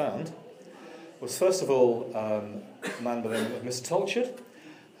 what we found was first of all a man by the name of Mr. Tolchard,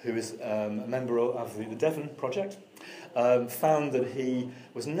 who is a member of the Devon project, found that he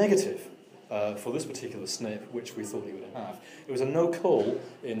was negative for this particular SNP, which we thought he would have. It was a no call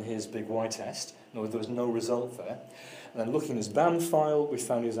in his big Y test, there was no result there. And then looking at his BAM file, we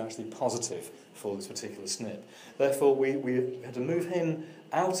found he was actually positive for this particular SNP. Therefore, we had to move him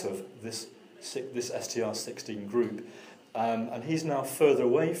out of this STR16 group, and he's now further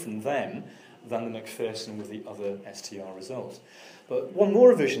away from them than the Macpherson with the other STR result. But one more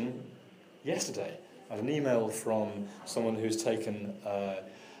revision yesterday. I had an email from someone who's taken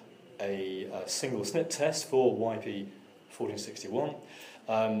a single SNP test for YP1461,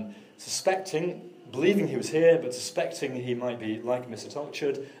 believing he was here, but suspecting he might be like Mr.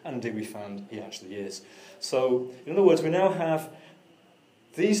 Tolchard, and indeed we found he actually is. So, in other words, we now have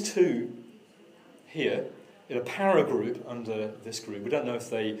these two here in a para group under this group. We don't know if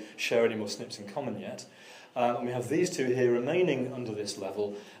they share any more SNPs in common yet. And we have these two here remaining under this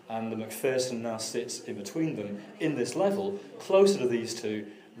level, and the Macpherson now sits in between them in this level, closer to these two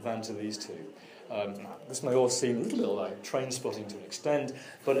than to these two. This may all seem a little bit like train spotting to an extent,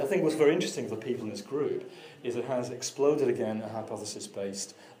 but I think what's very interesting for the people in this group is it has exploded again a hypothesis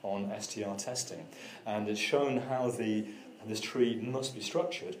based on STR testing, and it's shown how this tree must be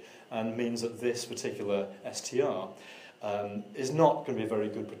structured, and means that this particular STR is not going to be a very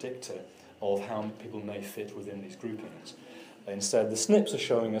good predictor of how people may fit within these groupings. Instead, the SNPs are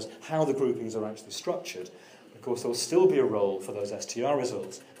showing us how the groupings are actually structured. Of course, there will still be a role for those STR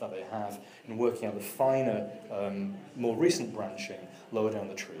results that they have in working out the finer, more recent branching lower down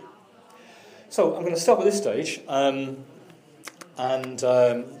the tree. So I'm going to stop at this stage, and and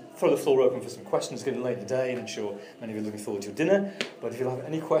throw the floor open for some questions. It's getting late in the day, and I'm sure many of you are looking forward to your dinner. But if you have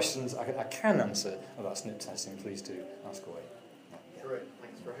any questions I can answer about SNP testing, please do ask away. Great,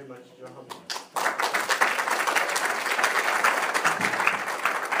 thanks very much, John.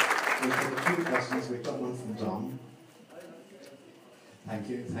 We've got a few questions. We've got one from Dom. Thank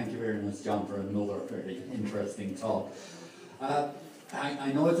you very much, John, for another very interesting talk.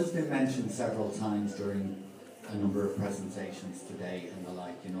 I know it has been mentioned several times during a number of presentations today and the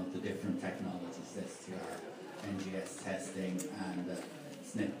like, you know, the different technologies, STR, NGS testing and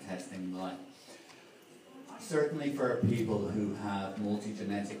SNP testing and the like. Certainly for people who have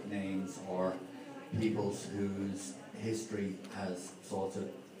multi-genetic names or people whose history has sort of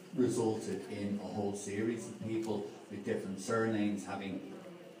resulted in a whole series of people with different surnames having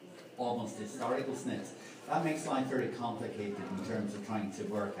almost historical SNPs. That makes life very complicated in terms of trying to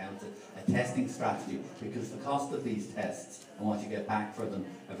work out a testing strategy, because the cost of these tests and what you get back for them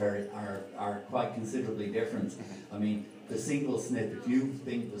are quite considerably different. I mean, the single SNP, if you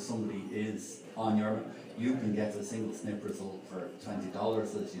think that somebody is on you can get a single SNP result for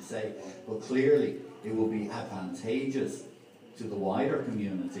 $20, as you say, but clearly it will be advantageous to the wider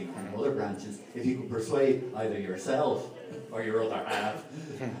community and other branches if you could persuade either yourself or your other half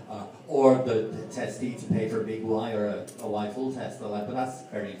or the testee to pay for a big Y or a Y full test. But that's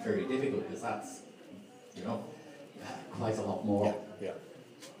very, very difficult, because that's, you know, quite a lot more.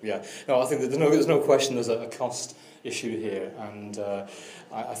 Yeah. No, I think that there's no question there's a cost issue here, and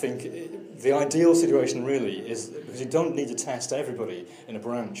I think the ideal situation really is, because you don't need to test everybody in a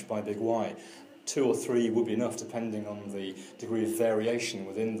branch by big Y. 2 or 3 would be enough, depending on the degree of variation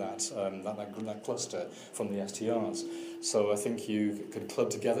within that cluster from the STRs. So I think you could club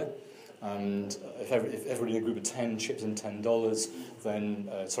together, and if everybody in a group of 10 chips in $10, then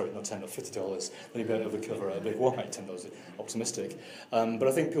sorry, not $10 or $50, then you'd be able to cover a big Y. $10 is optimistic, but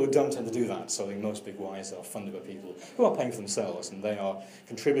I think people don't tend to do that. So I think most big Ys are funded by people who are paying for themselves, and they are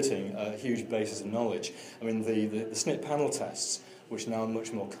contributing a huge basis of knowledge. I mean, the SNP panel tests, which now are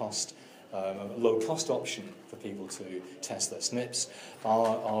much more a low-cost option for people to test their SNPs,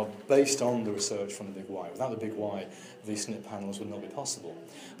 are based on the research from the big Y. Without the big Y, these SNP panels would not be possible.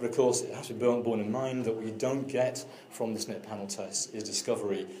 But of course, it has to be borne in mind that what you don't get from the SNP panel tests is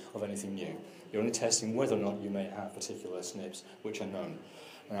discovery of anything new. You're only testing whether or not you may have particular SNPs which are known.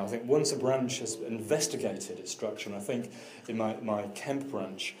 Now, I think once a branch has investigated its structure, and I think in my Kemp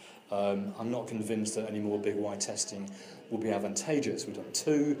branch, I'm not convinced that any more big Y testing will be advantageous. We've done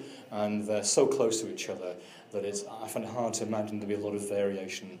 2, and they're so close to each other that I find it hard to imagine there'll be a lot of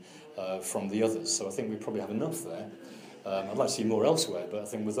variation from the others. So I think we probably have enough there. I'd like to see more elsewhere, but I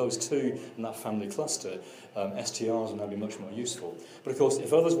think with those 2 in that family cluster, STRs will now be much more useful. But of course,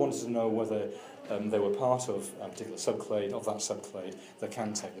 if others wanted to know whether they were part of a particular subclade, they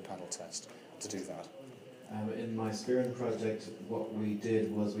can take the panel test to do that. In my Spearn project, what we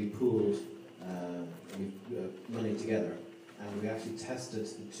did was we pooled money together, and we actually tested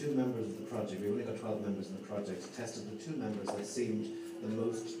the 2 members of the project. We only got 12 members in the project. Tested the 2 members that seemed the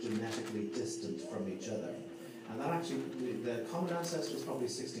most genetically distant from each other, and that actually, the common ancestor was probably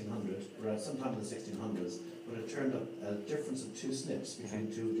 1600, or sometime in the 1600s, but it turned up a difference of 2 SNPs between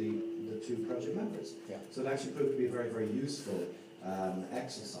the 2 project members. Yeah. So it actually proved to be a very, very useful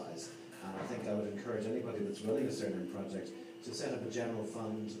exercise. And I think I would encourage anybody that's running a surname project to set up a general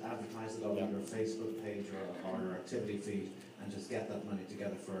fund, advertise it on your Facebook page or your activity feed, and just get that money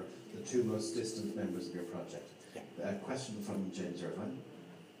together for the 2 most distant members of your project. Yeah. A question from James Irvine.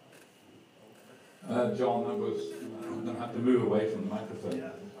 John, I'm going to have to move away from the microphone. Yeah.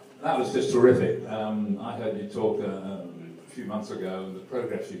 That was just terrific. I heard you talk a few months ago, and the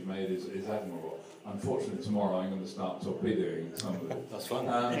progress you've made is admirable. Unfortunately, tomorrow I'm going to start torpedoing some of it. That's fun.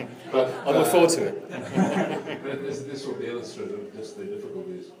 But I look forward to it. This will be illustrative of just the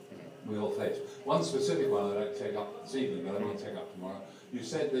difficulties we all face. One specific one that I take up this evening, that I won't take up tomorrow. You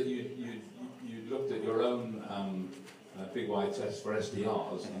said that you looked at your own big Y test for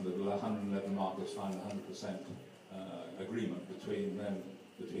SDRs, and the 111 markers found 100% agreement between them,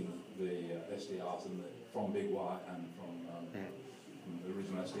 between the SDRs and from big Y and from the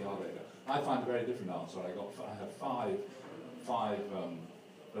original SDR data. I find a very different answer. I have five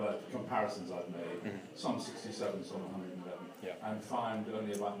comparisons I've made, some 67, some 111, and find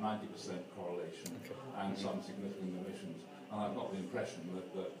only about 90% correlation and some significant omissions. And I've got the impression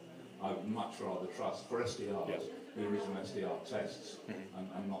that I would much rather trust, for SDRs, the original SDR tests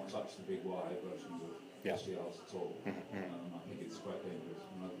and not touch the big Y versions SGRs at all. I think it's quite dangerous,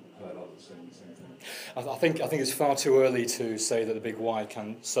 and I've heard others saying the same thing. I think it's far too early to say that the Big Y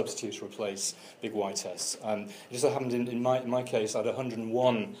can substitute or replace Big Y tests. It just so happened in my case, I had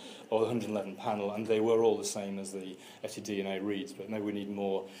 101 or the 111 panel, and they were all the same as the FTDNA reads, but maybe we need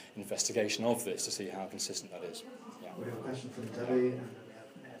more investigation of this to see how consistent that is. Yeah. We have a question from Debbie.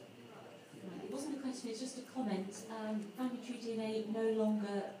 It wasn't a question, it's just a comment. Family tree DNA no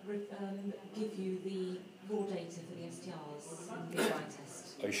longer give you the raw data for the STRs in the Big Y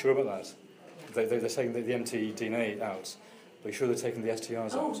test. Are you sure about that? Yeah. They're taking the mtDNA out. Are you sure they're taking the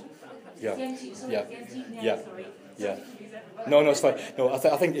STRs out? Yeah. The mtDNA, Yeah. sorry. Yeah. No, it's fine. No, I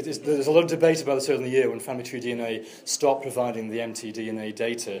think there's a lot of debate about this early in the year when family tree DNA stopped providing the mtDNA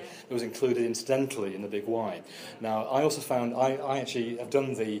data that was included incidentally in the Big Y. Now, I also found, I actually have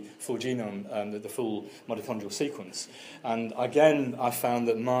done the full genome, the full mitochondrial sequence, and again, I found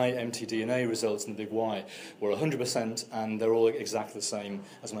that my mtDNA results in the Big Y were 100%, and they're all exactly the same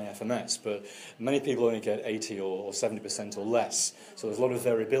as my FMS, but many people only get 80 or 70% or less, so there's a lot of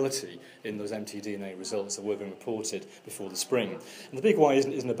variability in those mtDNA results that were being reported before the spring. And the Big Y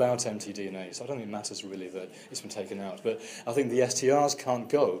isn't about mtDNA, so I don't think it matters really that it's been taken out. But I think the STRs can't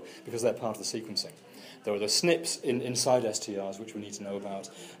go because they're part of the sequencing. There are the SNPs inside STRs which we need to know about,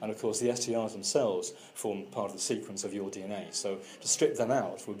 and of course the STRs themselves form part of the sequence of your DNA. So to strip them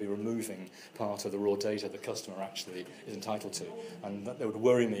out would be removing part of the raw data the customer actually is entitled to, and that would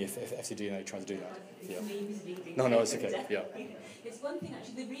worry me if FTDNA tried to do that. Yeah. No, it's okay. Yeah. It's one thing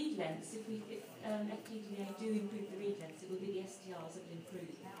actually. The read lengths, if FTDNA do improve the read lengths, it will be the STRs that will improve.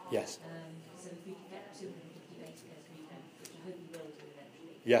 Yes. So if we can get 250 base pairs read length, which I hope we will do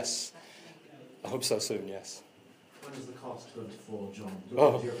eventually. Yes. I hope so soon, yes. When is the cost going to fall, John?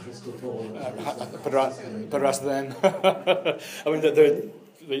 Oh. Look at your crystal ball. But ask them. I mean,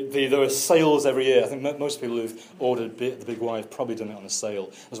 there are sales every year. I think most people who've ordered the Big Y have probably done it on a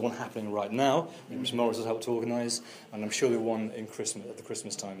sale. There's one happening right now, which Morris has helped to organise, and I'm sure there'll be one at the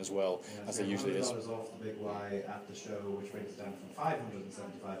Christmas time as well, as there usually is. $100 off the Big Y at the show, which brings it down from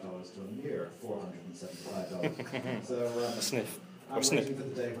 $575 to a mere $475. So a sniff. I'm waiting for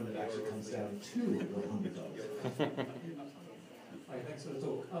the day when it actually comes down to $100. Hi, thanks for the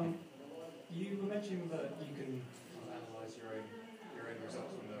talk. You were mentioning that you can analyse your own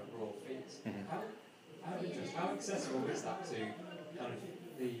results from the raw feeds. How accessible is that to kind of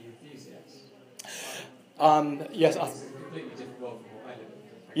the enthusiasts? Yes, it's a completely different world from what I live in.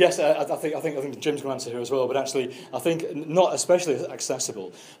 Yes, I think Jim's going to answer here as well, but actually I think not especially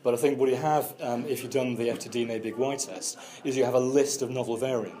accessible, but I think what you have, if you've done the FTDNA Big Y test, is you have a list of novel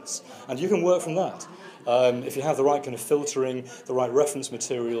variants, and you can work from that. If you have the right kind of filtering, the right reference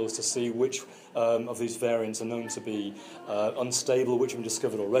materials to see which of these variants are known to be unstable, which have been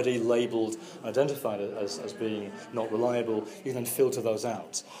discovered already, labelled, and identified as being not reliable, you can then filter those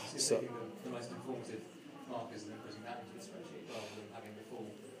out. So the most informative markers and then putting that into the spreadsheet rather than having the full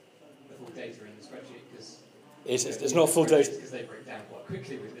data in the spreadsheet, because it's not full data. Because they break down quite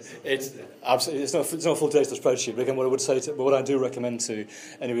quickly with this. It's absolutely it's not full data spreadsheet. But again, what I would say, what I do recommend to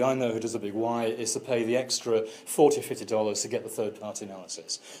anybody I know who does a Big Y is to pay the extra $40 or $50 to get the third-party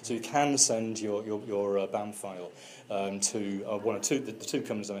analysis. So you can send your BAM file to one or two, the two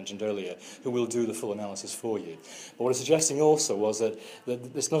companies I mentioned earlier, who will do the full analysis for you. But what I was suggesting also was that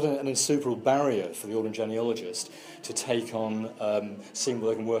it's not an insuperable barrier for the ordinary genealogist to take on seeing what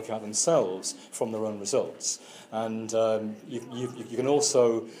they can work out themselves from their own results. And you can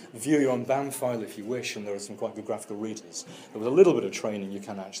also view your own BAM file if you wish, and there are some quite good graphical readers. But with a little bit of training, you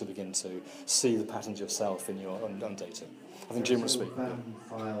can actually begin to see the patterns yourself in your own data. I think Jim will speak. BAM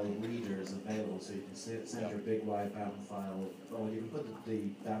file readers available, so you can send your Big Y BAM file, or you can put the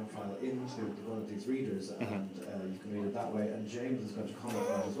BAM file into one of these readers, and you can read it that way. And James is going to comment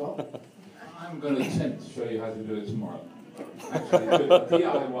on that as well. I'm going to attempt to show you how to do it tomorrow. Actually, do a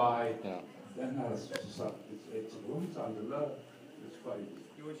DIY analysis stuff. It's a long time to learn. It's quite easy.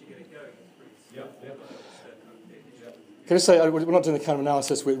 You want to get it going, please. Yeah. Can I say, we're not doing the kind of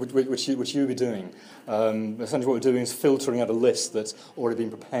analysis which you would be doing. Essentially what we're doing is filtering out a list that's already been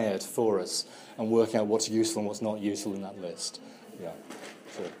prepared for us and working out what's useful and what's not useful in that list. Yeah,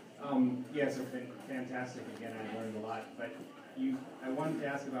 sure. Yes, it's been fantastic. Again, I learned a lot. But I wanted to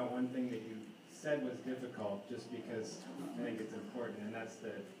ask about one thing that you said was difficult, just because I think it's important, and that's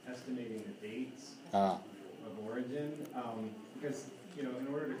the estimating the dates of origin. Because, in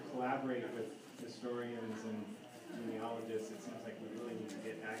order to collaborate with historians and genealogists, it seems like we really need to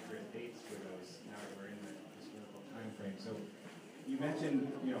get accurate dates for those now that we're in the historical time frame. So, you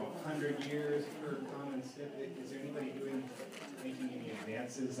mentioned, 100 years per common SNP. Is there anybody making any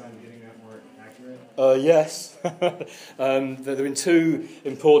advances on getting that more accurate? Yes. There have been two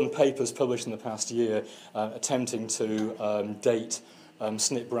important papers published in the past year attempting to date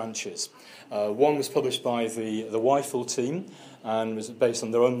SNP branches. One was published by the Weifel team and was based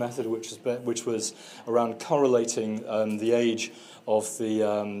on their own method, which was around correlating the age of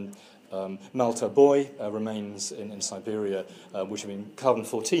the Malta boy remains in Siberia, which have been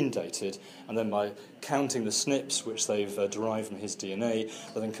carbon-14 dated, and then by counting the SNPs, which they've derived from his DNA,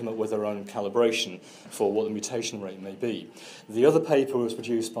 they then come up with their own calibration for what the mutation rate may be. The other paper was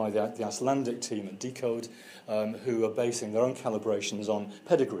produced by the Icelandic team at Decode, who are basing their own calibrations on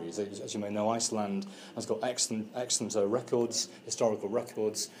pedigrees. As you may know, Iceland has got excellent records, historical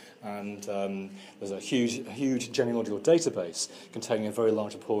records, and there's a huge genealogical database containing a very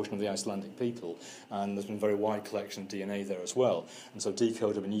large proportion of the Icelandic people, and there's been a very wide collection of DNA there as well. And so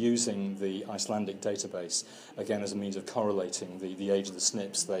Decode have been using the Icelandic database, again, as a means of correlating the age of the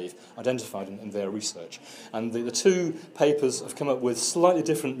SNPs they've identified in their research. And the two papers have come up with slightly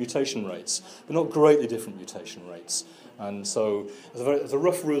different mutation rates, but not greatly different mutation rates. And so, as a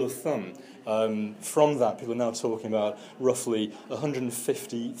rough rule of thumb, from that, people are now talking about roughly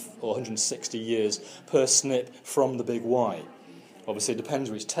 150 or 160 years per SNP from the big Y. Obviously, it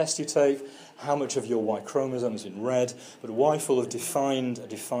depends which test you take, how much of your Y chromosome has been read, but Weifel have defined a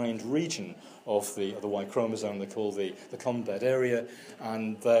defined region of the Y chromosome they call the common bed area,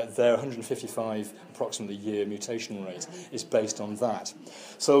 and their 155 approximately year mutation rate is based on that.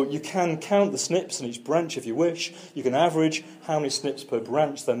 So you can count the SNPs in each branch if you wish. You can average how many SNPs per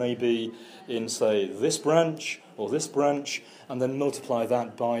branch there may be in, say, this branch or this branch, and then multiply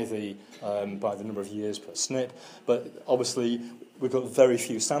that by the number of years per SNP. But obviously, we've got very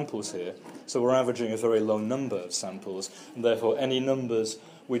few samples here, so we're averaging a very low number of samples, and therefore any numbers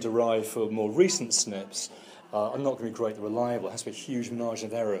we derive for more recent SNPs are not going to be greatly reliable. It has to be a huge margin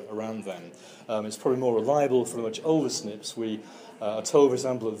of error around them. It's probably more reliable for the much older SNPs. We are told, for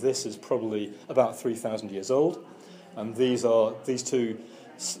example, that this is probably about 3,000 years old, and these two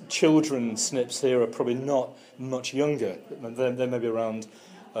children SNPs here are probably not much younger. They may be around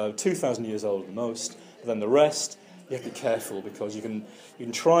 2,000 years old at the most. But then the rest, you have to be careful because you can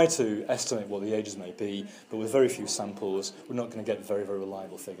try to estimate what the ages may be, but with very few samples, we're not going to get very, very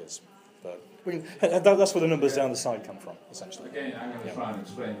reliable figures. But that's where the numbers down the side come from, essentially. Again, I'm going to try and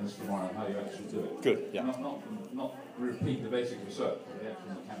explain this tomorrow, how you actually do it. Good, yeah. Not repeat the basic research, but the actual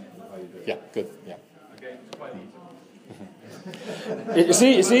mechanics of how you do it. Yeah, good, yeah. Okay, it's quite easy.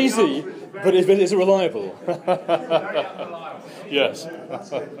 It's easy, but is it reliable? Very unreliable. Yes. That's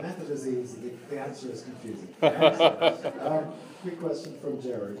great. The method is easy. The answer is confusing. Quick question from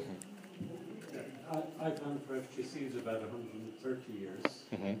Jared. I've done for FGCs about 130 years,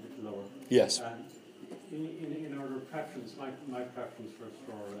 a bit lower. Yes. In order of preference, my preference for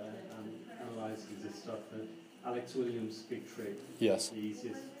analysing this stuff, Alex Williams' big tree. Yes. The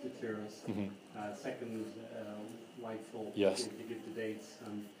easiest, the clearest. Second, Weifel. Yes. They give the dates.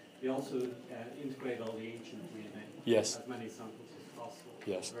 They also integrate all the ancient DNA. Yes. As many samples as possible.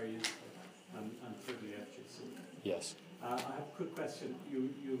 Yes. Very useful. And thirdly, FGC. Yes. I have a quick question.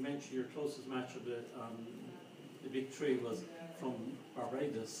 You mentioned your closest match of the big tree was from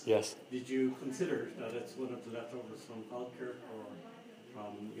Barbados. Yes. Did you consider that it's one of the leftovers from Falkirk or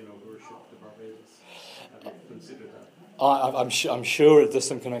from who were shipped to Barbados? Have you considered that? I'm sure there's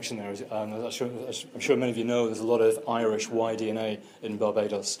some connection there. I'm sure many of you know there's a lot of Irish Y DNA in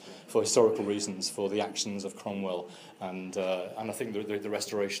Barbados for historical reasons, for the actions of Cromwell, and I think the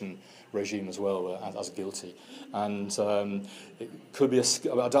restoration regime as well as guilty. And it could be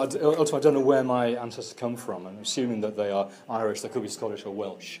ultimately, I don't know where my ancestors come from. I'm assuming that they are Irish. They could be Scottish or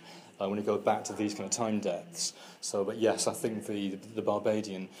Welsh when you go back to these kind of time depths. So, but yes, I think the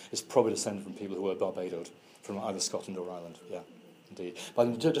Barbadian is probably descended from people who were Barbadoed from either Scotland or Ireland. Yeah, indeed.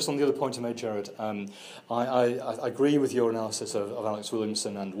 But just on the other point you made, Jared, I agree with your analysis of Alex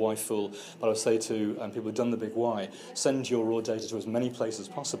Williamson and Weifel, but I would say to people who've done the big Y, send your raw data to as many places as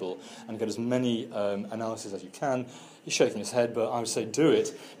possible and get as many analyses as you can. He's shaking his head, but I would say do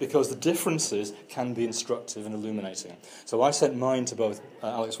it, because the differences can be instructive and illuminating. So I sent mine to both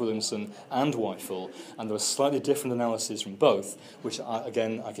Alex Williamson and Weifel, and there were slightly different analyses from both, which, I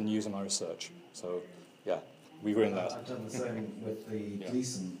can use in my research. So, yeah, we agree on that. I've done the same with the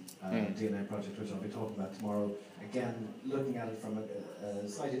Gleason DNA project, which I'll be talking about tomorrow. Again, looking at it from a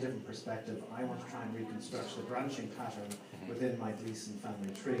slightly different perspective, I want to try and reconstruct the branching pattern within my Gleason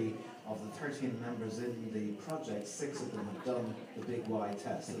family tree. Of the 13 members in the project, 6 of them have done the big Y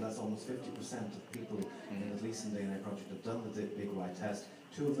test, and that's almost 50% of people in the recent DNA project have done the big Y test.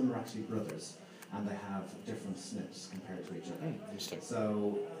 2 of them are actually brothers, and they have different SNPs compared to each other. Interesting.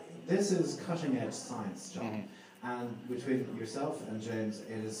 So this is cutting edge science, John. And between yourself and James,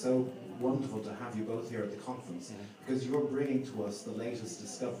 it is so wonderful to have you both here at the conference, because you're bringing to us the latest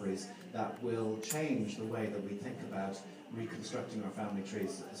discoveries that will change the way that we think about reconstructing our family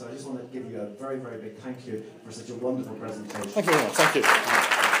trees. So I just want to give you a very, very big thank you for such a wonderful presentation. Thank you very much. Thank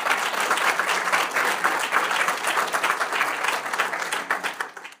you.